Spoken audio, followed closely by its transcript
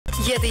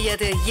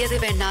எது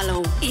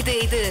வேணாலும்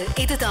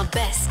இதுதான்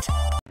பெஸ்ட்.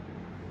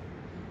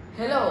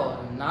 ஹலோ,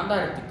 நான் தான்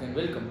Hrithik.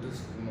 Welcome to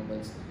screen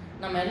mobiles.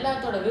 நம்ம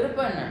எல்லாத்தோட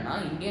விருப்பம் என்னன்னா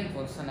இந்தியன்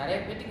ஃபோன்ஸ். நிறைய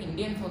பேருக்கு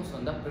இந்தியன் ஃபோன்ஸ்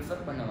வந்து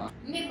ப்ரிஃபர் பண்ணுவாங்க.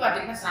 இன்னைக்கு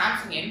பார்த்தீங்கன்னா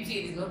சாம்சங் எம்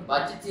சீரிஸ்னு ஒரு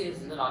பட்ஜெட்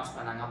சீரிஸ் வந்து லான்ச்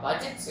பண்ணாங்க.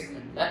 பட்ஜெட்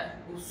செக்மெண்ட்ல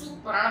ஒரு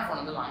சூப்பரான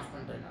ஃபோன் வந்து லான்ச்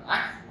பண்ணிருக்காங்க.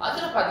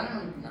 அதில்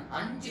பார்த்தீங்கன்னா நமக்கு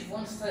 5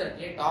 ஃபோன்ஸ் தான்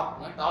இருக்கு,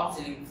 டாப்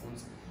செல்லிங்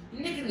ஃபோன்ஸ்.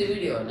 இன்னைக்கு இந்த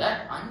வீடியோவில்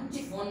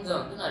 5 ஃபோன்ஸை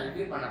வந்து நான்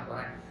ரிவ்யூ பண்ண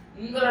போறேன்.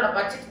 உங்களோட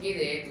பட்ஜெட்டுக்கு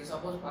இது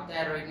சப்போஸ்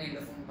 10,000 ரூபாய்க்கு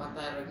இந்த ஃபோன்,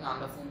 10,000 ரூபாய்க்கு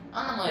அந்த ஃபோன்,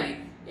 அந்த மாதிரி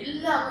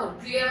எல்லாமே ஒரு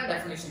கிளியரான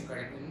டெஃபினேஷன்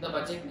கிடைக்கும். இந்த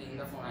பட்ஜெட்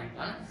இந்த ஃபோன்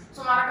ஆகிட்டாலும் ஸோ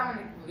மறக்காம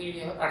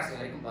வீடியோவை கடைசி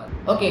வரைக்கும் பாருங்க.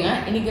 ஓகேங்க,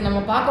 இன்னைக்கு நம்ம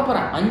பார்க்க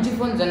போகிற 5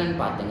 ஃபோன்ஸ் என்னன்னு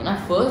பார்த்தீங்கன்னா,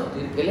 ஃபர்ஸ்ட்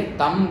இருக்கிற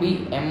தம்பி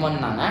M1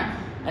 தாங்க.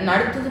 அண்ட்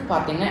அடுத்தது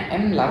பார்த்தீங்கன்னா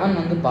M11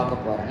 வந்து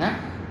பார்க்க போகிறேங்க.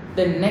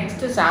 Then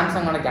next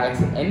சாம்சங்கோட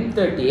Galaxy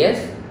M30s,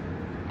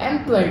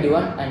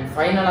 M21 and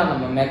ஃபைனலாக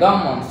நம்ம மெகா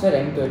மான்ஸ்டர்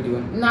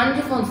M31. இந்த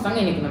 5 ஃபோன்ஸ்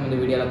தாங்க இன்னைக்கு நம்ம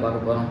இந்த வீடியோவில்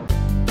பார்க்க போகிறோம்.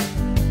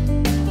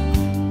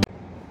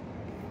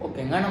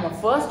 ஓகேங்க, நம்ம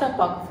ஃபர்ஸ்ட்டாக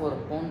பார்க்க போகிற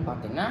ஃபோன்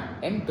பார்த்தீங்கன்னா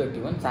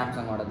M31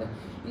 சாம்சங்கோடது.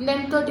 இந்த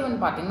M31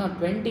 பார்த்தீங்கன்னா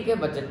 20K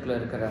பட்ஜெட்டில்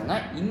இருக்கிறவங்க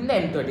இந்த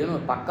M31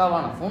 ஒரு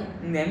பக்காவான ஃபோன்.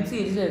 இந்த M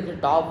சீரிஸில் இருக்கிற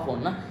டாப்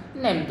ஃபோன்னா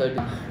இந்த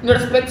M31. இதோட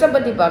ஸ்பெக்ஸை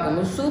பற்றி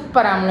பார்க்கும்போது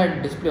சூப்பர் AMOLED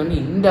டிஸ்பிளே வந்து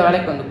இந்த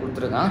வேலைக்கு வந்து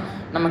கொடுத்துருக்காங்க.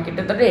 நம்ம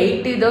கிட்டத்தட்ட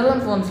 80,000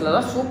 ஃபோன்ஸில்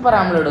தான் சூப்பர்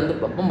AMOLED வந்து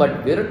பார்ப்போம், பட்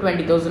வெறும்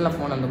 20,000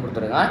 ஃபோன் வந்து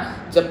கொடுத்துருக்காங்க.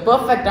 இட்ஸ்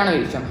பர்ஃபெக்டான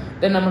விஷயம்.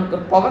 தென் நம்மளுக்கு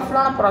ஒரு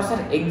பவர்ஃபுல்லான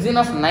ப்ராசர்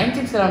Exynos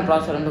 967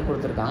 ப்ராசர் வந்து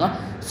கொடுத்துருக்காங்க.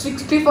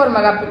 64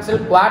 mega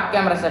pixel quad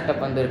camera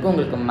setup வந்து இருக்குது.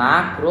 உங்களுக்கு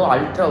மேக்ரோ,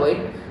 அல்ட்ரா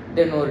வைட்,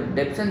 தென் ஒரு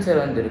டெப்த்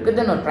சென்சர் வந்து இருக்குது,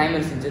 தென் ஒரு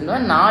பிரைமரி சென்சர்,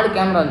 4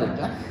 கேமரா வந்து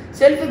இருக்குங்க.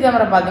 செல்ஃபி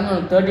கேமரா பார்த்தீங்கன்னா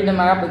ஒரு 32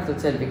 மெகா பிக்சல்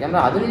செல்ஃபி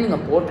கேமரா, அதுலேயும்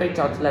நீங்கள் போர்ட்ரேட்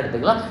ஷாட்ஸ்லாம்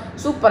எடுத்துக்கலாம்.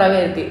 சூப்பராகவே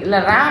இருக்குது. இல்லை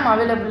ரேம்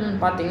அவைலபிள்னு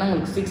பார்த்தீங்கன்னா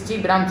உங்களுக்கு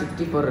 6GB RAM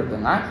 64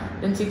 இருக்குங்க.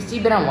 தென்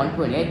 6GB RAM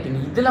 128. தென்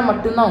இதில்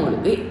மட்டும்தான்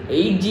உங்களுக்கு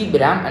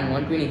 8GB RAM அண்ட்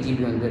 120GB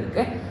வந்து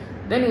இருக்குது.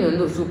 தென் இது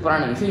வந்து ஒரு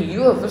சூப்பரான விஷயம்,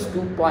 UFS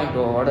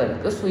 2.0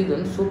 இருக்குது. ஸோ இது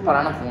வந்து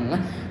சூப்பரான ஃபோனுங்க.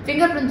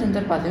 ஃபிங்கர் பிரிண்ட்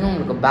சென்சர் பார்த்தீங்கன்னா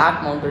உங்களுக்கு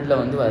பேக்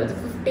மவுண்டடில் வந்து வருது.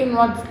 15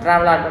 வாட்ஸ்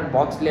ட்ராவல் ஆட்டர்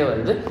பாக்ஸ்லேயே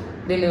வருது.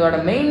 தென் இதோட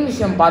மெயின்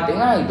விஷயம்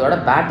பார்த்தீங்கன்னா இதோட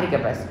பேட்டரி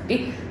கெப்பாசிட்டி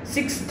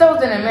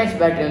 6000 mAh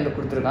பேட்டரி வந்து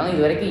கொடுத்துருக்காங்க.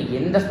 இது வரைக்கும்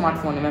எந்த ஸ்மார்ட்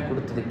ஃபோனுமே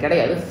கொடுத்தது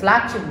கிடையாது.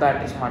 Flagship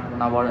battery smart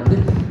phone award வந்து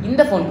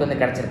இந்த ஃபோனுக்கு வந்து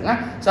கிடச்சிருக்குங்க.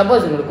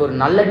 சப்போஸ் உங்களுக்கு ஒரு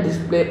நல்ல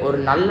டிஸ்பிளே, ஒரு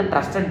நல்ல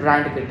ட்ரஸ்டட்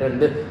பிராண்டு கிட்ட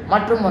இருந்து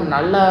மற்றும் ஒரு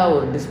நல்ல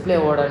ஒரு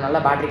டிஸ்பிளேவோட நல்ல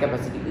பேட்டரி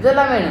கெப்பாசிட்டி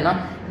இதெல்லாம் வேணும்னா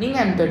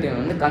நீங்கள் M31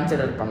 வந்து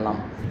கன்சிடர்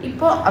பண்ணலாம்.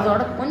 இப்போ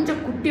அதோட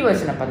கொஞ்சம் குட்டி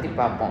வெர்ஷனை பற்றி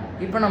பார்ப்போம்.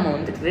 இப்போ நம்ம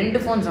வந்து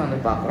 2 ஃபோன்ஸை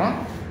வந்து பார்க்குறோம்.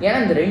 ஏன்னா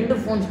இந்த 2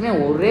 ஃபோன்ஸுமே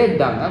ஒரே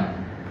தாங்க.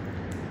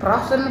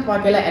 ப்ராசர்னு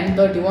பார்க்கல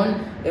M31,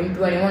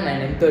 M21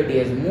 அண்ட்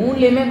M30s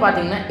மூணுலேயுமே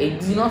பார்த்தீங்கன்னா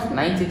Exynos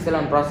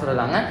 967 ப்ராசர்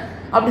தாங்க.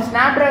 அப்படி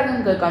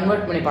ஸ்னாப்ட்ராகனுக்கு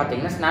கன்வெர்ட் பண்ணி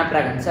பார்த்தீங்கன்னா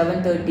ஸ்னாப்ட்ராகன்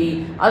 730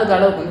 அதுக்கு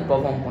அளவுக்கு வந்து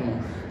பெர்ஃபார்ம் பண்ணும்.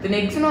 தென்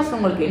Exynos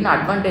உங்களுக்கு என்ன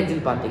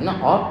அட்வான்டேஜ்னு பார்த்தீங்கன்னா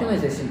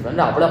ஆப்டிமைசேஷன்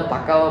வந்து அவ்வளோ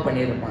பக்காவாக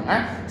பண்ணியிருப்பாங்க.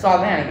 ஸோ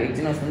அதான் எனக்கு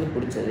Exynos வந்து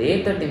பிடிச்சது.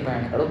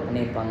 830 அளவுக்கு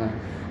பண்ணியிருப்பாங்க.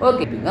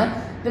 ஓகேங்க.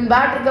 தென்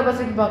பேட்டரி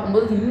கெப்பாசிட்டி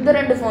பார்க்கும்போது இந்த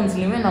 2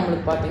 ஃபோன்ஸ்லையுமே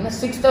நம்மளுக்கு பார்த்தீங்கன்னா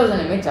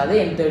 6000 mAh, அதே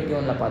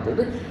M31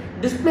 பார்த்தது.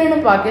 டிஸ்பிளேன்னு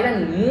பார்க்குற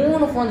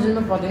 3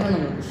 ஃபோன்ஸ்லையுமே பார்த்தீங்கன்னா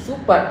நம்மளுக்கு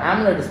சூப்பர்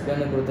AMOLED டிஸ்பிளே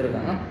வந்து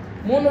கொடுத்துருக்காங்க.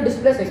 3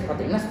 டிஸ்பிளே சைஸ்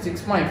பார்த்தீங்கன்னா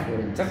 6.4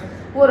 inches.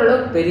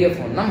 ஓரளவுக்கு பெரிய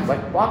ஃபோன் தான்,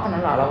 பட் பார்க்க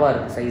நல்லா அளவாக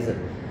இருக்குது சைஸு.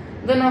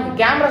 தென் நம்ம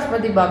கேமராஸ்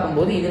பற்றி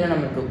பார்க்கும்போது இதில்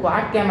நம்மளுக்கு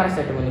குவாட் கேமரா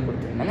செட் வந்து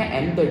கொடுத்துருந்தாங்க.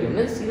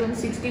 M31 இது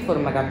வந்து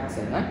 64 மெகா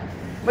பிக்சலுங்க.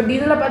 பட்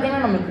இதில்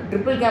பார்த்தீங்கன்னா நம்மளுக்கு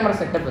ட்ரிபிள் கேமரா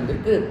செட்டப்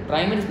வந்துருக்கு.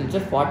 பிரைமரி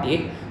சென்சர்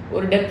 48,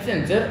 ஒரு டெப்த்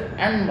சென்சர்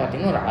அண்ட்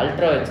பார்த்தீங்கன்னா ஒரு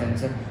அல்ட்ரா வைட்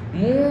சென்சர்.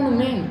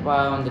 மூணுமே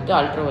வந்துட்டு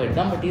அல்ட்ரா வைட்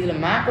தான், பட்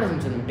இதில் மேக்ரோ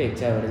சென்சர் மட்டும்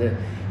எச்சா வருது.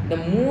 இந்த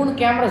 3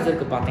 கேமராஸ்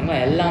இருக்குது பார்த்தீங்கன்னா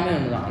எல்லாமே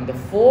ஒன்று தான். இந்த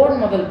ஃபோன்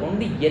முதல்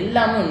கொண்டு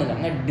எல்லாமே ஒன்று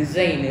தாங்க.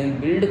 டிசைனு,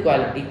 பில்டு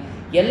குவாலிட்டி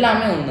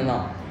எல்லாமே ஒன்று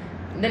தான்.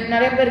 தென்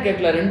நிறைய பேர்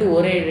கேட்கலாம் 2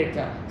 ஒரே ரேட்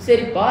தான்.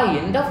 சரிப்பா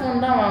எந்த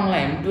ஃபோன் தான்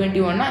வாங்கலாம்,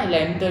 M21 இல்லை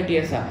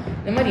M30s?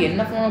 இந்த மாதிரி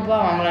என்ன ஃபோனப்பா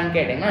வாங்கலான்னு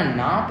கேட்டிங்கன்னா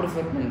நான்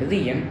ப்ரிஃபர் பண்ணுறது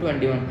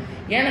M21.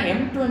 ஏன்னா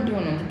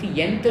M21 வந்துட்டு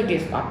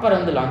M30s அப்புறம்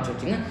வந்து லான்ச்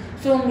வச்சுங்க.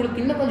 ஸோ உங்களுக்கு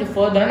இன்னும் கொஞ்சம்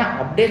ஃபர்தரான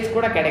அப்டேட்ஸ்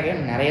கூட கிடைக்க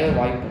நிறையவே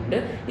வாய்ப்பு உண்டு.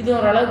 இது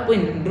ஓரளவுக்கு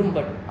போய் நின்றும்,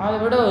 பட் அதை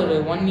விட ஒரு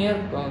 1 year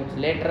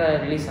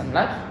லேட்டராக ரிலீஸ்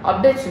ஆனால்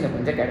அப்டேட்ஸ் இன்னும்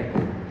கொஞ்சம்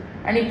கிடைக்கும்.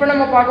 அண்ட் இப்போ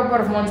நம்ம பார்க்க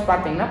போகிற ஃபோன்ஸ்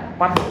பார்த்தீங்கன்னா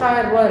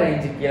 10,000 ரூபா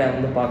ரேஞ்சு கீழே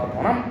வந்து பார்க்க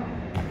போனால்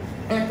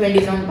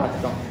 27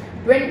 பார்த்துட்டோம்.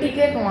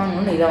 20Kக்கு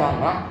வாங்கணும்னு இதை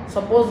வாங்கலாம்.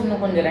 சப்போஸ்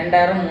இன்னும் கொஞ்சம்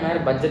 2000-3000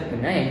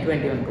 பட்ஜெட்டுங்க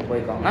M21க்கு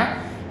போய்க்கோங்க.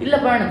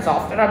 இல்லைப்பா எனக்கு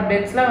சாஃப்ட்வேர்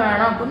அப்டேட்ஸ்லாம்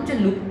வேணாம்,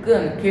 கொஞ்சம் லுக்கு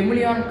அந்த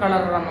கெமிலியான்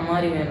கலர் அந்த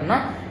மாதிரி வேணும்னா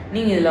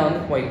நீங்கள் இதில்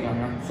வந்து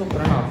போய்க்கலாங்க.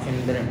 சூப்பரான ஆப்ஷன்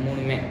இந்த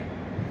 3மே.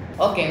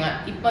 ஓகேங்க,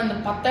 இப்போ இந்த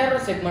 10,000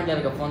 செக்மெண்ட்டில்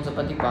இருக்க ஃபோன்ஸை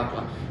பற்றி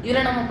பார்க்கலாம்.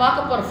 இதில் நம்ம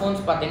பார்க்க போகிற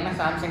ஃபோன்ஸ் பார்த்தீங்கன்னா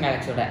சாம்சங்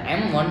கேலக்ஸியோட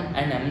M1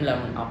 அண்ட்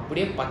M11.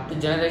 அப்படியே 10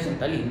 ஜெனரேஷன்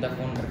தள்ளி இந்த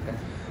ஃபோன் இருக்குது.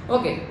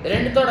 ஓகே,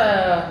 ரெண்டுத்தோட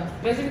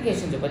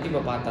ஸ்பெசிஃபிகேஷன்ஸை பற்றி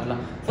இப்போ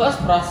பார்த்துடலாம்.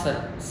 ஃபர்ஸ்ட் ப்ராசர்,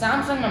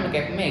 சாம்சங் நமக்கு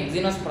எப்பவுமே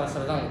Exynos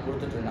ப்ராசர் தான் வந்து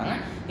கொடுத்துட்டு இருந்தாங்க.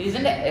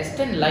 ரீசெண்டாக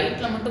S10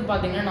 லைட்டில் மட்டும்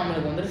பார்த்தீங்கன்னா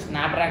நம்மளுக்கு வந்துட்டு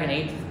ஸ்னாப்ட்ராகன்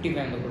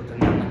 855 வந்து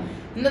கொடுத்துருந்தாங்க.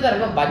 இந்த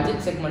தடவை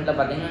பட்ஜெட் செக்மெண்ட்டில்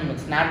பார்த்தீங்கன்னா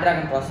நமக்கு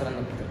ஸ்னாப்ட்ராகன் ப்ராசர்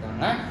வந்து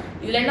கொடுத்துருக்காங்க.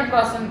 இதில் என்ன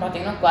ப்ராசர்னு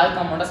பார்த்தீங்கன்னா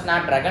குவால்காமோட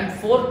ஸ்னாப்ட்ராகன்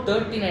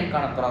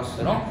 439க்கான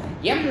ப்ராசரும்,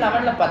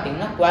 M11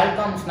 பார்த்தீங்கன்னா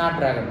குவால்காம்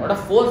ஸ்னாப்ட்ராகனோட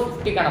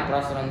 450க்கான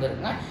ப்ராசர் வந்து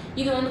இருக்குங்க.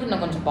 இது வந்து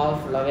இன்னும் கொஞ்சம்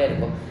பவர்ஃபுல்லாகவே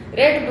இருக்கும்.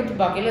 ரேட்டு பற்றி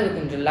பார்க்கல இது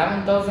கொஞ்சம்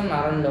 11,000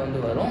 அரௌண்டில்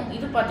வந்து வரும்.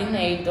 இது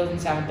பார்த்தீங்கன்னா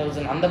 8,000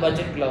 7,000 அந்த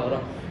பட்ஜெட்டில்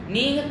வரும்.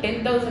 நீங்கள்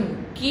 10,000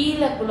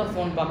 கீழேக்குள்ளே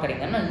ஃபோன்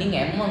பார்க்குறீங்கன்னா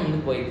நீங்கள் M1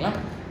 வந்து போய்க்கலாம்.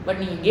 பட்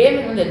நீங்கள்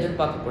கேமிங் வந்து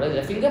எதிர்பார்க்கக்கூடாது.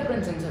 இதில் ஃபிங்கர்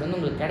பிரிண்ட் சென்சர் வந்து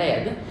உங்களுக்கு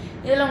கிடையாது.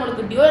 இதில்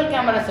உங்களுக்கு டியூவல்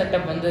கேமரா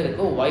செட்டப் வந்து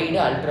இருக்குது, வைடு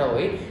அல்ட்ரா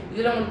வைட்.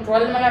 இதில் உங்களுக்கு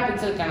 12 மெகா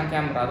பிக்சலுக்கான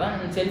கேமரா தான்,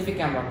 செல்ஃபி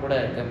கேமரா கூட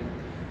இருக்குது.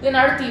 தென்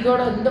அடுத்து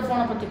இதோட இந்த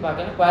ஃபோனை பற்றி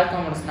பார்க்கலாம்.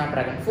 குவால்காமோட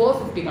ஸ்னாப்ட்ராகன்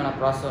 450க்கான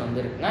ப்ராசஸர்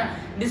வந்து இருக்குங்க.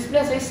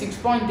 டிஸ்பிளே சைஸ்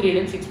 6.3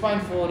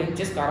 6.4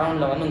 இன்ச்சஸ்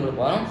அரௌண்டில் வந்து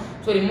உங்களுக்கு வரும்.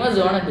 So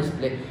இமர்சிவான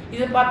display.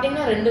 இது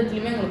பார்த்தீங்கன்னா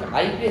ரெண்டுத்துலையுமே உங்களுக்கு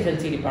IPS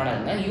LCD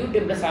பேனலுங்க.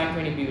 யூடியூப்பில்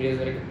 720p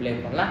வீடியோஸ் வரைக்கும் ப்ளே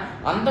பண்ணலாம்.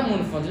 அந்த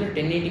 3 ஃபோன்ஸில்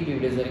 1080p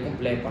வீடியோஸ் வரைக்கும்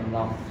ப்ளே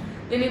பண்ணலாம்.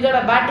 தென் இதோட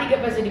பேட்டரி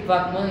கெப்பாசிட்டி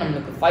பார்க்கும்போது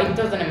நம்மளுக்கு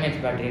 5000 mAh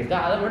பேட்டரி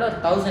இருக்குது. அதை விட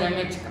 1000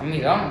 mAh கம்மி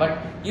தான். பட்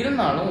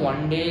இருந்தாலும்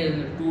 1 day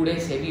 2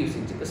 days ஹெவி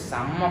யூசேஜுக்கு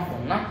செம்ம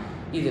ஃபோன்னா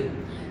இது.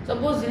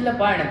 சப்போஸ்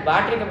இல்லைப்பா எனக்கு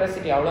பேட்டரி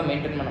கெப்பாசிட்டி அவ்வளோ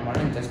மெயின்டைன் பண்ண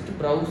மாட்டேன், ஜஸ்ட்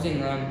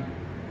ப்ரௌசிங்கு,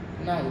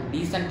 ஒரு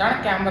டீசெண்டான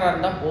கேமரா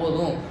இருந்தால்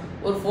போதும்,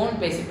 ஒரு ஃபோன்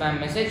பேசிப்பேன்,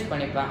 மெசேஜ்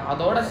பண்ணிப்பேன்,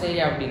 அதோட சரி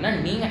அப்படின்னா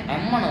நீங்கள்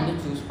M1 வந்து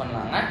சூஸ்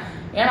பண்ணலாங்க.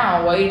 ஏன்னா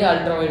வைடு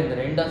அல்ட்ரா வைடு இந்த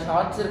 2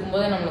 ஷார்ட்ஸ்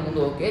இருக்கும்போதே நம்மளுக்கு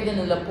வந்து ஓகே.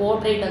 தென் இதில்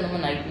போர்ட்ரேட் அந்த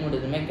மாதிரி நைட் மோட்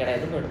எதுவுமே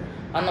கிடையாது. பட்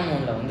அந்த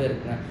மோடில் வந்து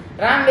இருக்குங்க.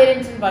 ரேம்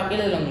வேரியன்ட்ஸ்னு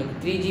பார்க்கல இதில் உங்களுக்கு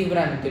 3GB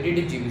RAM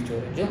 32GB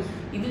ஸ்டோரேஜும்,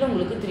 இதில்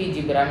உங்களுக்கு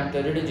 3GB RAM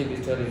 32GB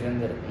ஸ்டோரேஜ்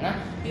வந்து இருக்குங்க.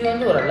 இது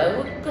வந்து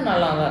ஓரளவுக்கு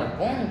நல்லா தான்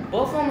இருக்கும்.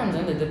 பெர்ஃபார்மன்ஸ்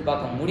வந்து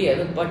எதிர்பார்க்க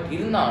முடியாது. பட்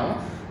இருந்தாலும்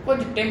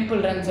கொஞ்சம்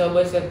டெம்பிள் ரன்,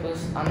 சர்வை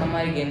சர்ஃபஸ் அந்த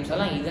மாதிரி கேம்ஸ்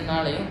எல்லாம்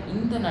இதனாலையும்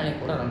இந்த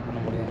நாளையும் கூட ரன் பண்ண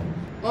முடியும்.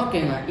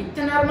 ஓகேங்க,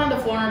 இத்தனை நேரமாக அந்த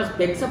ஃபோனோட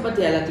ஸ்பெக்ஸை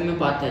பற்றி எல்லாத்தையுமே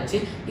பார்த்தாச்சு.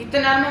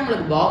 இத்தனை நேரமாக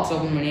உங்களுக்கு பாக்ஸ்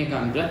ஓப்பன் பண்ணியே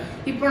காமிக்கல.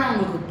 இப்போ நான்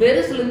உங்களுக்கு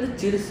பெருசுலேருந்து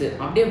சிறுசு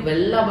அப்படியே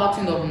எல்லா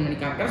பாக்ஸும் இந்த ஓப்பன் பண்ணி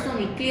காமிக்கிறேன். ஸோ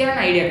உங்களுக்கு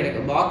கிளியரான ஐடியா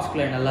கிடைக்கும்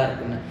பாக்ஸ்குள்ளே நல்லா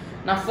இருக்குன்னு.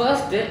 நான்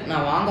ஃபர்ஸ்ட்டு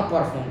நான் வாங்க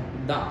போகிற ஃபோன்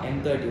தான்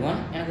M31.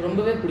 எனக்கு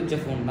ரொம்பவே பிடிச்ச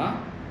ஃபோன் தான்.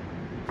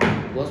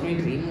 வாஸ் மை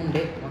ட்ரீம்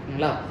டே.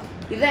 ஓகேங்களா,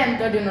 இதுதான்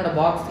M31ஓட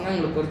பாக்ஸுங்க.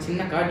 உங்களுக்கு ஒரு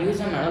சின்ன கார்டு,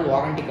 யூசர் மேனுவல்,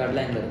 வாரண்டி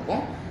கார்டெலாம் இங்கே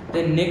இருக்கும்.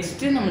 தென்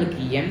நெக்ஸ்ட்டு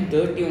நம்மளுக்கு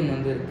M31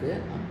 வந்து இருக்குது.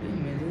 அப்படியே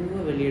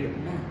மெதுவாக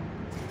வெளியெடுக்கணும்.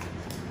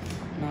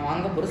 நான்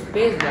வாங்க போகிற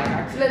ஸ்பேஸ் பிளாக்.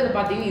 ஆக்சுவலாக இதில்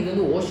பார்த்தீங்கன்னா இது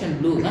வந்து ஓஷன்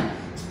ப்ளூங்க.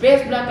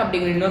 ஸ்பேஸ் பிளாக்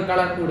அப்படிங்கிற இன்னொரு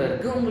கலர் கூட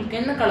இருக்குது. உங்களுக்கு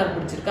என்ன கலர்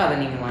பிடிச்சிருக்கோ அதை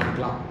நீங்கள்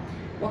வாங்கிக்கலாம்.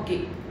 ஓகே,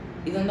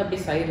 இது வந்து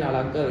அப்படியே சைடில்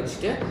அழகாக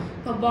வச்சுட்டு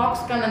இப்போ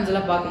பாக்ஸ் கண்டன்ஸ்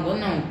எல்லாம்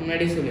பார்க்கும்போது நான்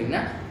முன்னாடியே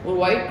சொல்லியிருந்தேன், ஒரு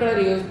white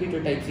colour USB to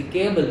Type C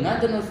கேபிள்ங்க.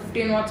 தென் ஒரு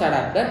 15 watts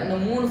அடாப்டர். இந்த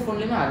 3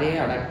 ஃபோன்லேயுமே அதே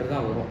அடாப்டர்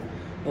தான் வரும்.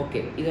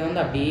 ஓகே, இதை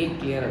வந்து அப்படியே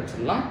கிளியர்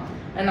வச்சிடலாம்.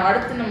 அண்ட்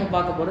அடுத்து நம்ம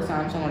பார்க்க போகிற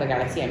சாம்சங்கோட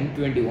கேலக்ஸி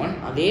M21.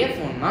 அதே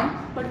ஃபோன் தான்,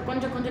 பட்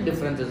கொஞ்சம்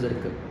டிஃப்ரென்சஸ்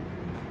இருக்குது.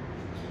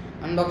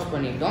 அன்பாக்ஸ்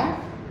பண்ணிட்டோம்.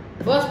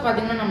 ஃபர்ஸ்ட்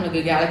பார்த்தீங்கன்னா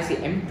நம்மளுக்கு கேலக்ஸி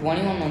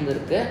M21 வந்து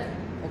இருக்குது.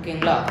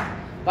 ஓகேங்களா,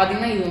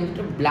 பார்த்தீங்கன்னா இது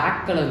வந்துட்டு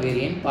பிளாக் கலர்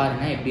வேரியன்ட்.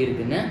 பாருங்கள் எப்படி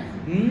இருக்குன்னு.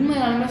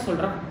 உண்மையாலுமே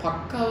சொல்கிறேன்,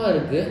 பக்காவாக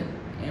இருக்குது.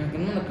 எனக்கு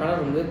இன்னும் இந்த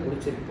கலர் ரொம்பவே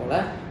பிடிச்சிருக்கு போல்.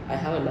 I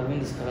have a love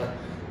in this colour.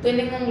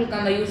 தென்னிங்க உங்களுக்கு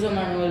அந்த யூசர்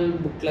மேனுவல்,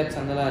 புக்லெட்ஸ்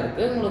அதெல்லாம்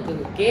இருக்குது.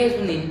 உங்களுக்கு கேஸ்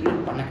வந்து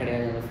இன்க்ளூட் பண்ண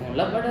கிடையாது இந்த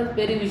ஃபோனில். பட் அது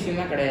பெரிய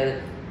விஷயமே கிடையாது.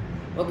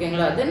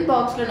 ஓகேங்களா, தென்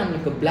பாக்ஸில்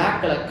நம்மளுக்கு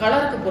பிளாக்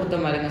கலருக்கு பொறுத்த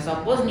மாதிரிங்க.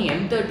 சப்போஸ் நீங்கள்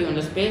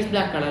M31 ஸ்பேஸ்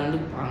பிளாக் கலர்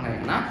வந்து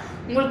வாங்குறீங்கன்னா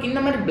உங்களுக்கு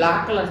இந்த மாதிரி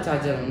பிளாக் கலர்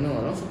சார்ஜர் வந்து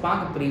வரும். ஸோ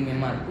பார்க்க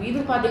ப்ரீமியமாக இருக்கும். இது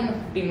பார்த்தீங்கன்னா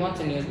 15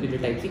 watts USB to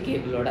Type C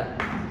கேபிளோட.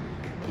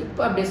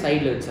 இப்போ அப்படியே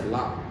சைடில்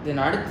வச்சிடலாம்.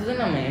 தென் அடுத்தது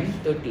நம்ம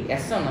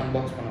M30S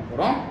அன்பாக்ஸ் பண்ண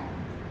போகிறோம்.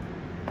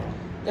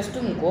 ஜஸ்ட்டு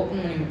உங்களுக்கு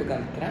ஓப்பன் பண்ணி மட்டும்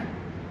காமிக்கிறேன்.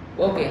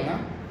 ஓகேங்க,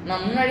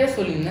 நான் முன்னாடியே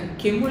சொல்லியிருந்தேன்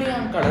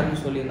கெமுலியான் கலர்னு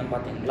சொல்லியிருந்தேன்.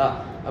 பார்த்தீங்களா,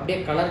 அப்படியே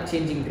கலர்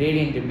சேஞ்சிங்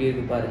கிரேடியன்ட் எப்படி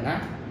இருக்குது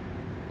பாருங்கள்.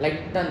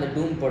 லைட்டாக அந்த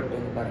டூம் போட்டு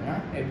வந்து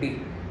பாருங்கள் எப்படி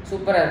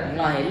சூப்பராக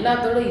இருக்குங்களா.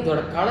 எல்லாத்தோட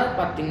இதோட கலர்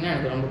பார்த்தீங்கன்னா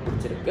எனக்கு ரொம்ப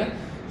பிடிச்சிருக்கு.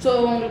 ஸோ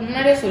உங்களுக்கு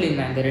முன்னாடியே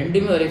சொல்லியிருந்தேன் இந்த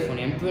ரெண்டுமே ஒரே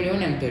ஃபோன்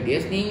M21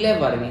 M30S. நீங்களே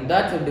பாருங்கள்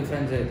ஏதாச்சும் ஒரு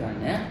டிஃப்ரென்ஸ்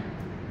இருக்கான்னு.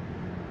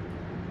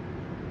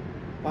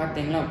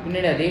 பார்த்தீங்களா,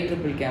 பின்னாடி அதே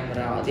ட்ரிபிள்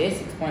கேமரா, அதே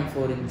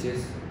 6.4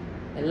 inches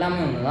எல்லாமே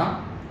ஒன்று தான்.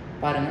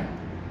 பாருங்கள்.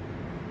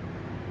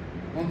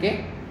 ஓகே,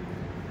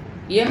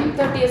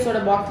 M30Sோட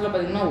பாக்ஸில்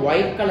பார்த்தீங்கன்னா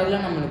ஒயிட்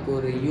கலரில் நம்மளுக்கு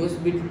ஒரு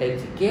USB to Type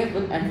C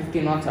cable and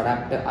 15 watts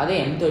adapter. அதே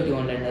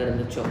M31 என்ன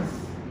இருந்துச்சோ.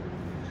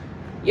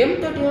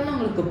 M31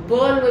 உங்களுக்கு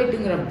பேர்ல்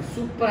ஒயிட்டுங்கிற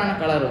சூப்பரான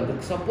கலர்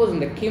வந்துருக்கு. சப்போஸ்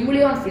இந்த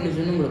கெமுலியான் ஃபினிஷ்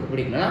வந்து உங்களுக்கு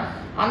பிடிக்குன்னா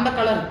அந்த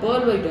கலர்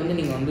பேர்ல் ஒயிட் வந்து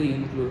நீங்கள் வந்து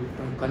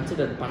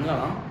கன்சிடர்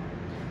பண்ணலாம்.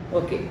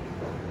 ஓகே,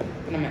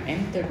 இப்போ நம்ம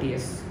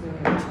M30S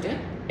வச்சுட்டு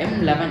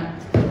M11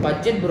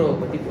 பட்ஜெட் ப்ரோவை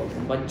பற்றி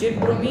பார்ப்போம். பட்ஜெட்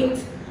ப்ரோ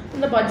மீன்ஸ்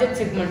இந்த பட்ஜெட்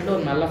செக்மெண்ட்டில்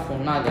ஒரு நல்ல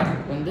ஃபோன்னா அது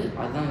எனக்கு வந்து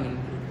அதுதான்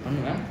இன்க்ளூட்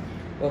பண்ணுவேன்.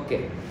 ஓகே,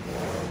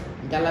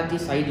 இது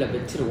எல்லாத்தையும் சைடில்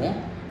வச்சுருவோம்.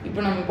 இப்போ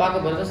நம்ம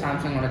பார்க்க போகிறது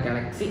சாம்சங்கோட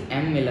கேலக்ஸி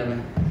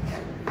M11.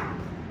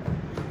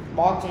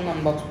 பாக்ஸ் வந்து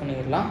அன்பாக்ஸ்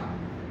பண்ணிடலாம்.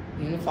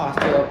 இன்னும்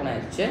ஃபாஸ்ட்டாக ஓப்பன்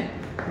ஆயிடுச்சு.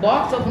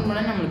 பாக்ஸ் ஓப்பன்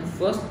பண்ணால் நம்மளுக்கு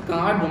ஃபர்ஸ்ட்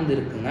கார்டு வந்து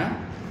இருக்குங்க,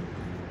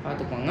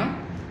 பார்த்துக்கோங்க.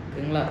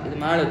 ஓகேங்களா, இது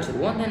மேலே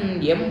வச்சுருவோம். தென்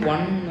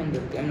M1 வந்து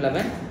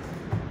M11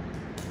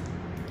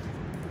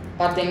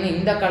 பார்த்தீங்கன்னா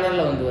இந்த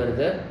கலரில் வந்து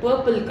வருது,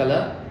 பர்பிள்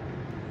கலர்.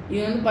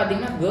 இது வந்து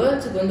பார்த்தீங்கன்னா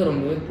கேர்ள்ஸுக்கு வந்து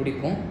ரொம்பவே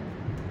பிடிக்கும்.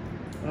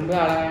 ரொம்ப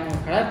அழகான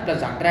கலர்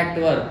ப்ளஸ்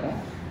அட்ராக்டிவாக இருக்கும்.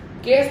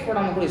 கேஸ்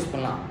போடாமல் கூட யூஸ்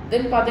பண்ணலாம்.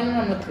 தென்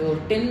பார்த்தீங்கன்னா நம்மளுக்கு ஒரு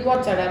 10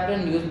 watts adapter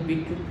and USB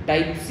to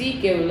Type C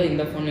கேபிளில்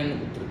இந்த ஃபோனில் வந்து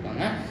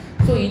கொடுத்துருக்காங்க.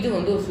 ஸோ இது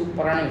வந்து ஒரு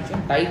சூப்பரான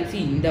விஷயம், Type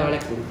C இந்த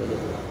வேலைக்கு கொடுக்குது.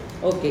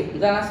 ஓகே,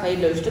 இதெல்லாம்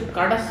சைடில் வச்சுட்டு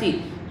கடைசி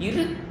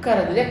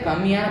இருக்கிறதுலே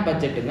கம்மியான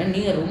பட்ஜெட்டுங்க.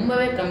 நீங்கள்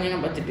ரொம்பவே கம்மியான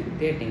பட்ஜெட்டுக்கு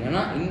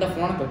கேட்டிங்கன்னா இந்த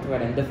ஃபோனை தொட்டு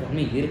வேறு எந்த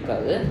ஃபோனுமே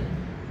இருக்காது.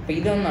 இப்போ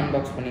இதை வந்து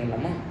அன்பாக்ஸ்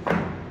பண்ணிடலாமா.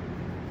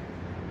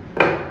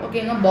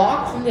 ஓகேங்க,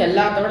 பாக்ஸ் வந்து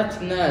எல்லாத்தோட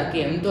சின்னதாக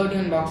இருக்குது.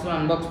 M31 பாக்ஸில்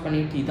அன்பாக்ஸ்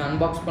பண்ணிவிட்டு இது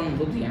அன்பாக்ஸ்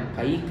பண்ணும்போது என்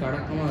கை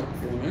கடக்கமாக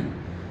இருக்குது ஃபோனு.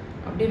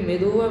 அப்படியே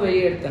மெதுவாக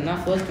வெளியே எடுத்தோன்னா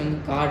ஃபர்ஸ்ட் வந்து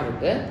கார்டு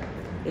இருக்குது,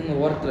 இந்த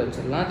ஓரத்தில்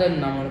வச்சிடலாம். தென்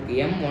நம்மளுக்கு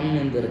M1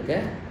 வந்து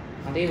இருக்குது,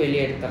 அதே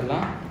வெளியே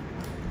எடுத்துடலாம்.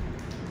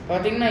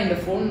 பார்த்தீங்கன்னா இந்த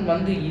ஃபோன்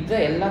வந்து இதை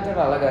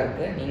எல்லாத்தோட அழகாக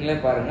இருக்குது, நீங்களே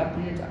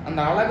பாருங்கள். அந்த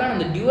அழகான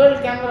அந்த டியூவல்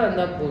கேமரா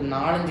இருந்தால் இப்போ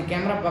 4-5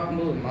 கேமரா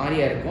பார்க்கும்போது ஒரு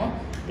மாதிரியாக இருக்கும்.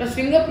 ப்ளஸ்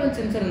ஃபிங்கர் பிரிண்ட்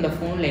சென்சர் இந்த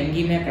ஃபோனில்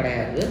எங்கேயுமே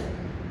கிடையாது.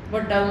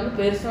 பட் அது வந்து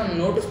பெருசாக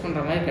நோட்டீஸ்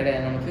பண்ணுற மாதிரி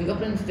கிடையாது. நம்ம ஃபிங்கர்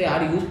பிரிண்ட்ஸ்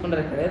யாரும் யூஸ்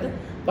பண்ணுறது கிடையாது.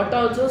 But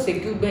also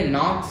secured by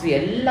knocks,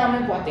 எல்லாமே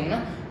பார்த்தீங்கன்னா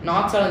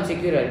நாக்ஸால்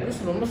செக்யூராக இருக்குது.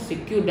 ஸோ ரொம்ப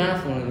செக்யூர்டான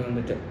ஃபோன் இது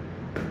வந்துட்டு.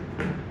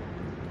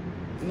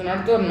 இது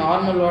அடுத்து ஒரு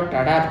நார்மல் வாட்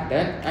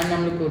அடாப்டர் அண்ட்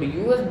நம்மளுக்கு ஒரு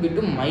USB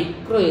to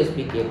micro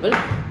USB cable.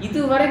 இது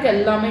வரைக்கும்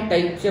எல்லாமே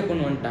டைப் சி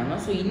கொண்டு வந்துட்டாங்க.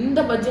 ஸோ இந்த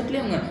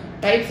பட்ஜெட்லேயே அவங்க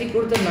டைப் சி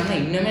கொடுத்துருந்தாங்கன்னா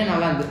இன்னுமே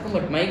நல்லா இருந்திருக்கும்.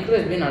 பட் மைக்ரோ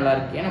USB நல்லா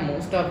இருக்குது. ஏன்னா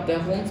மோஸ்ட் ஆஃப் த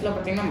ஃபோன்ஸில்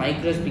பார்த்தீங்கன்னா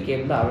மைக்ரோ USB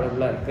கேபிள் தான்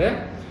அவைலபிளாக இருக்குது.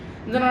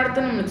 இதன்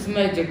அடுத்து நம்மளுக்கு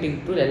சிம் எஜெக்டிங்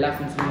டூல் எல்லா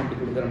ஃபோன்ஸ்லையும் அப்படி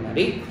கொடுக்குற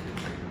மாதிரி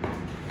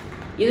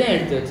இதை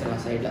எடுத்து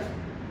வச்சிடலாம் சைடில்.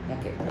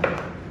 ஓகே,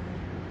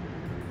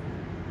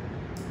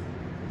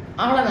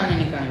 அவ்வளோதான்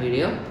இன்னைக்கான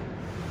வீடியோ.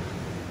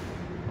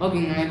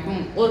 ஓகேங்க, இப்போ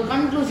ஒரு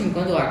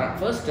கன்க்ளூஷனுக்கு வந்து வரேன்.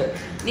 ஃபர்ஸ்ட்டு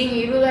நீங்கள்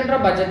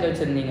 20,000 பட்ஜெட்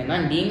வச்சுருந்தீங்கன்னா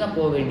நீங்கள்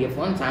போக வேண்டிய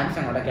ஃபோன்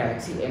சாம்சங்கோட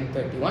கேலக்ஸி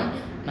M31.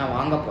 நான்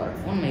வாங்க போகிற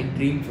phone my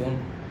dream phone.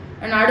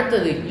 And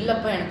அடுத்தது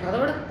இல்லைப்பா எனக்கு அதை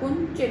விட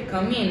கொஞ்சம்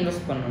கம்மியாக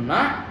இன்வெஸ்ட்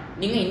பண்ணணும்னா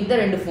நீங்கள் இந்த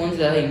 2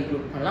 ஃபோன்ஸில் ஏதாவது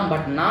இன்க்ளூட் பண்ணலாம்.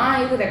 பட்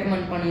நான் எது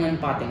ரெக்கமெண்ட்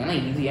பண்ணுவேன்னு பார்த்தீங்கன்னா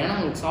இது. ஏன்னா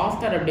உங்களுக்கு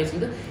சாஃப்ட்வேர் அப்டேட்ஸ்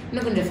வந்து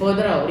இன்னும் கொஞ்சம்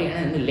ஃபர்தராக வரும்.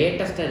 ஏன்னா இது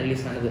லேட்டஸ்ட்டாக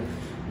ரிலீஸ் ஆனது.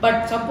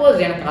 பட் சப்போஸ்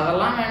எனக்கு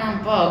அதெல்லாம்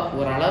வேணாம்ப்பா,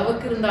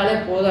 ஓரளவுக்கு இருந்தாலே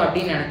போதும்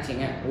அப்படின்னு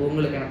நினச்சிங்க,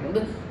 உங்களுக்கு எனக்கு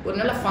வந்து ஒரு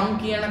நல்ல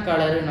ஃபங்கியான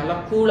கலரு, நல்லா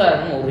கூலாக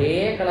இருக்கும், ஒரே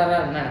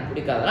கலராக இருந்தால் எனக்கு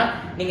பிடிக்காதுன்னா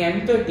நீங்கள்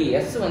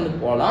M30s வந்து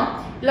போகலாம்.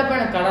 இல்லைப்பா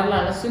எனக்கு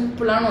கலர்லாம் நல்லா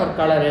சிம்பிளான ஒரு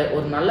கலரு,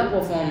 ஒரு நல்ல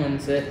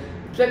பெர்ஃபார்மன்ஸு,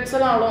 ஸ்பெக்ஸ்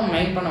எல்லாம் அவ்வளோ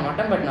மைண்ட் பண்ண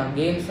மாட்டேன். பட் நான்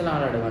கேம்ஸ் எல்லாம்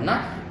விளையாடுவேன்னா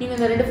நீங்கள்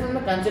இந்த 2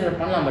 ஃபோனுமே கன்சிடர்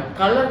பண்ணலாம். பட்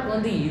கலருக்கு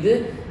வந்து இது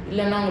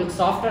இல்லைன்னா உங்களுக்கு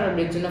சாஃப்ட்வேர்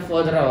அப்டேட் சின்ன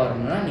ஃபர்தராக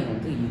வரணும்னா நீங்கள்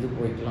வந்து இது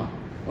போய்க்கலாம்.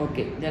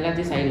 ஓகே, இது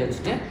எல்லாத்தையும் சைடில்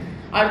வச்சுட்டு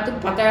அடுத்து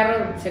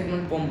 10,000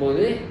 செக்மெண்ட்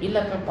போகும்போது இல்லை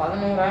இப்போ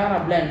 11,000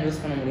 அப்படிலாம்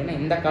இன்வெஸ்ட் பண்ண முடியும்னா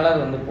இந்த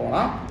கலர் வந்து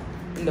போகலாம்.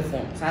 இந்த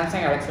ஃபோன்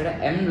சாம்சங் கேலக்ஸியோட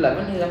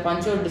M11 இதில்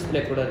பஞ்சோல்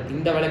டிஸ்பிளே கூட இருக்குது,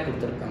 இந்த விலை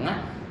கொடுத்துருக்காங்க.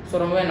 ஸோ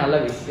ரொம்பவே நல்ல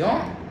விஷயம்.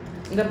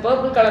 இந்த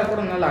பர்பிள் கலர்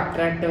கூட நல்லா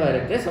அட்ராக்டிவாக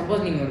இருக்குது.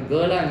 சப்போஸ் நீங்கள் ஒரு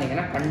கேர்ளாக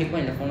இருந்தீங்கன்னா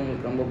கண்டிப்பாக இந்த ஃபோன்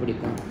உங்களுக்கு ரொம்ப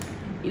பிடிக்கும்.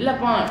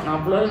 இல்லைப்பா நான்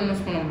அவ்வளோ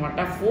இன்வெஸ்ட் பண்ண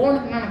மாட்டேன்,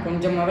 ஃபோனுக்குன்னா நான்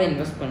கொஞ்சமாகவே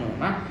இன்வெஸ்ட்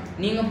பண்ணுவேன்னா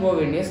நீங்கள் போக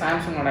வேண்டிய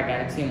சாம்சங்கோட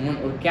கேலக்ஸி M1.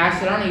 ஒரு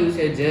கேஷுவலான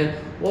யூசேஜ்,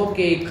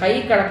 ஓகே கை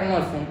கடக்கமாக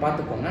ஒரு ஃபோன்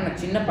பார்த்துக்கோங்க.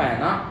 நான் சின்ன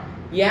பையன் தான்,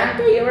 என்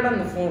கையை விட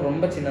அந்த ஃபோன்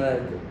ரொம்ப சின்னதாக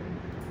இருக்குது.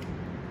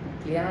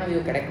 கிளியரான வியூ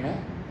கிடைக்கணும்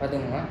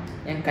பார்த்துக்கோங்க.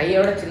 என்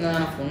கையோட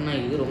சின்னதான ஃபோன்னா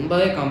இது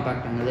ரொம்பவே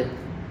காம்பேக்ட் ஆனது.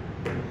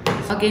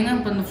 ஓகேங்க,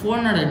 இப்போ இந்த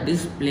ஃபோனோட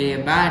டிஸ்பிளே,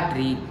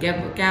 பேட்ரி,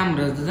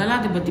 கேமராஸ் இதெல்லாம்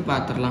அதை பற்றி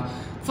பார்த்துடலாம்.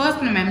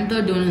 ஃபர்ஸ்ட் நம்ம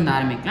M31 வந்து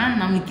ஆரம்பிக்கலாம்.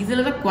 நம்மளுக்கு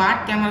இதில் தான்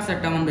குவாட் கேமரா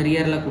செட்டப் வந்து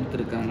ரியரில்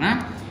கொடுத்துருக்காங்க.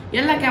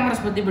 எல்லா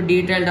கேமராஸ் பற்றி இப்போ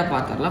டீட்டெயில்டாக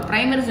பார்த்துடலாம்.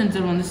 ப்ரைமரி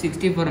சென்சர் வந்து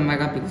 64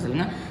 மெகா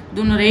பிக்சலுங்க.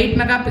 இது இன்னொரு 8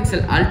 மெகா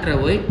பிக்சல் அல்ட்ரா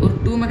வைட், ஒரு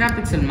 2 mega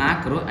pixel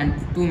macro and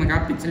 2 mega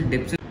pixel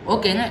depth.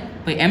 ஓகேங்க,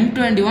 இப்போ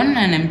M21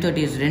 அண்ட்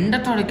M30s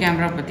ரெண்டத்தோட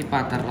கேமரா பற்றி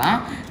பார்த்துடலாம்.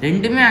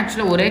 ரெண்டுமே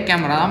ஆக்சுவலாக ஒரே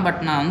கேமரா தான்.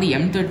 பட் நான் வந்து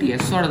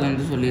M30s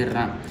வந்து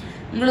சொல்லிடுறேன்.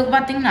 உங்களுக்கு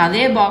பார்த்தீங்கன்னா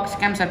அதே பாக்ஸ்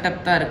கேம்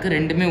செட்டப் தான் இருக்குது.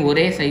 ரெண்டுமே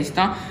ஒரே சைஸ்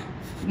தான்.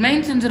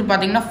 மெயின் சென்சர்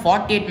பார்த்தீங்கன்னா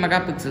 48 மெகா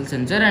பிக்சல்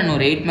சென்சர் அண்ட்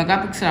ஒரு 8 mega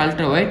pixel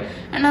ultra wide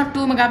and ஒரு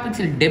 2 மெகா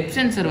பிக்சல் டெப்த்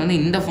சென்சர் வந்து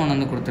இந்த ஃபோன்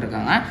வந்து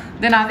கொடுத்துருக்காங்க.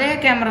 தென் அதே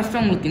கேமராஸ்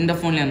தான் உங்களுக்கு இந்த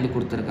ஃபோன்லேயே வந்து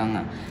கொடுத்துருக்காங்க.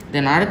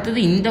 தென் அடுத்தது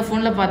இந்த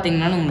ஃபோனில்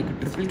பார்த்தீங்கன்னா உங்களுக்கு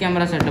ட்ரிபிள்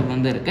கேமரா செட்டப்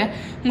வந்து இருக்குது.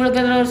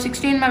 உங்களுக்கு அதில் ஒரு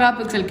 16 மெகா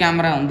பிக்சல்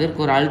கேமரா வந்து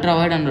இருக்குது, ஒரு அல்ட்ரா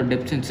வைட் அண்ட் ஒரு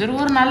டெப்த் சென்சர்.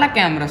 ஒரு நல்ல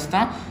கேமராஸ்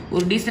தான்,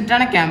 ஒரு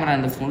டீசெண்டான கேமரா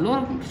இந்த ஃபோனில்.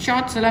 ஒரு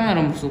ஷார்ட்ஸ் எல்லாமே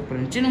ரொம்ப சூப்பர்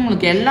இருந்துச்சு.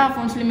 உங்களுக்கு எல்லா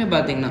ஃபோன்ஸ்லையுமே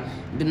பார்த்தீங்கன்னா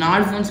இந்த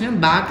 4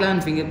 ஃபோன்ஸ்லையும் பேக்ல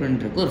ஃபிங்கர்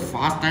பிரிண்ட் இருக்குது, ஒரு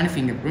ஃபாஸ்டான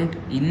ஃபிங்கர் பிரிண்ட்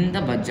இந்த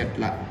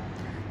பட்ஜெட்டில்.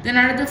 தென்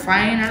அடுத்து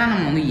ஃபைனலாக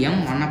நம்ம வந்து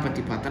M1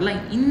 பற்றி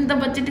பார்த்துடலாம். இந்த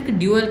பட்ஜெட்டுக்கு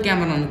டியூவல்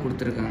கேமரா வந்து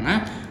கொடுத்துருக்காங்க.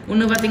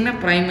 ஒன்று பார்த்தீங்கன்னா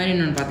ப்ரைமரி,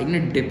 இன்னொன்று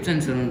பார்த்தீங்கன்னா டெப்த்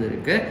சென்சர் வந்து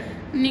இருக்குது.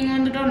 நீங்கள்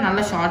வந்துட்டு ஒரு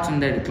நல்ல ஷார்ட்ஸ்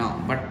வந்து எடுக்கலாம்.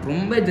 பட்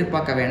ரொம்ப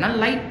எதிர்பார்க்க வேணாம்,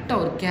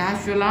 லைட்டாக ஒரு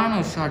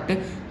கேஷுவலான ஒரு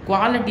ஷார்ட்டு,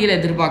 குவாலிட்டியில்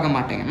எதிர்பார்க்க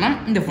மாட்டேங்கன்னா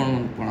இந்த ஃபோன்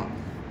வந்து போகலாம்.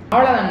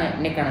 அவ்வளோதாங்க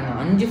இன்றைக்கான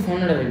 5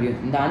 ஃபோனோட ரிவ்யூ.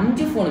 இந்த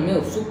 5 ஃபோனுமே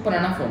ஒரு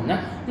சூப்பரான ஃபோன்.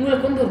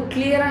 உங்களுக்கு வந்து ஒரு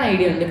கிளியரான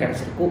ஐடியா வந்து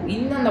கிடச்சிருக்கும்,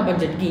 இந்தந்த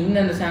பட்ஜெட்டுக்கு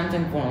இந்தந்த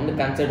சாம்சங் ஃபோன் வந்து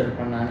கன்சிடர்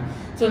பண்ணான்னு.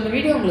 ஸோ இந்த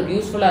வீடியோ உங்களுக்கு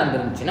யூஸ்ஃபுல்லாக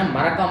இருந்துருந்துச்சுன்னா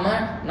மறக்காமல்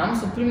நம்ம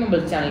சுப்ரீம்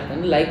மொபைல் சேனலுக்கு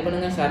வந்து லைக்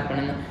பண்ணுங்கள், ஷேர்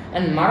பண்ணுங்கள்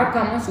அண்ட்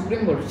மறக்காமல்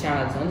சுப்ரீம் மொபைல்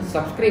சேனல்ஸ் வந்து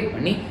சப்ஸ்கிரைப்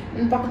பண்ணி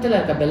பக்கத்தில்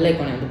இருக்க பெல்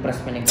ஐக்கானை வந்து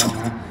ப்ரெஸ்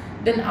பண்ணிக்கோங்க.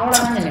 தென்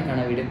அவ்வளோதான்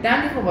எனக்கான வீடியோ.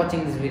 தேங்க்யூ ஃபார்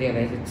வாட்சிங் this video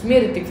guys. It's me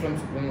Hrithik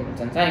from supreme mobile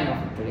channel. Signing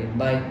off today.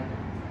 By.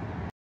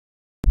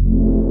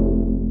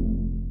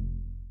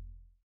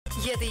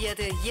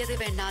 எது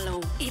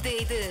வேணாலும்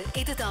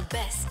இதுதான்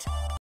பெஸ்ட்.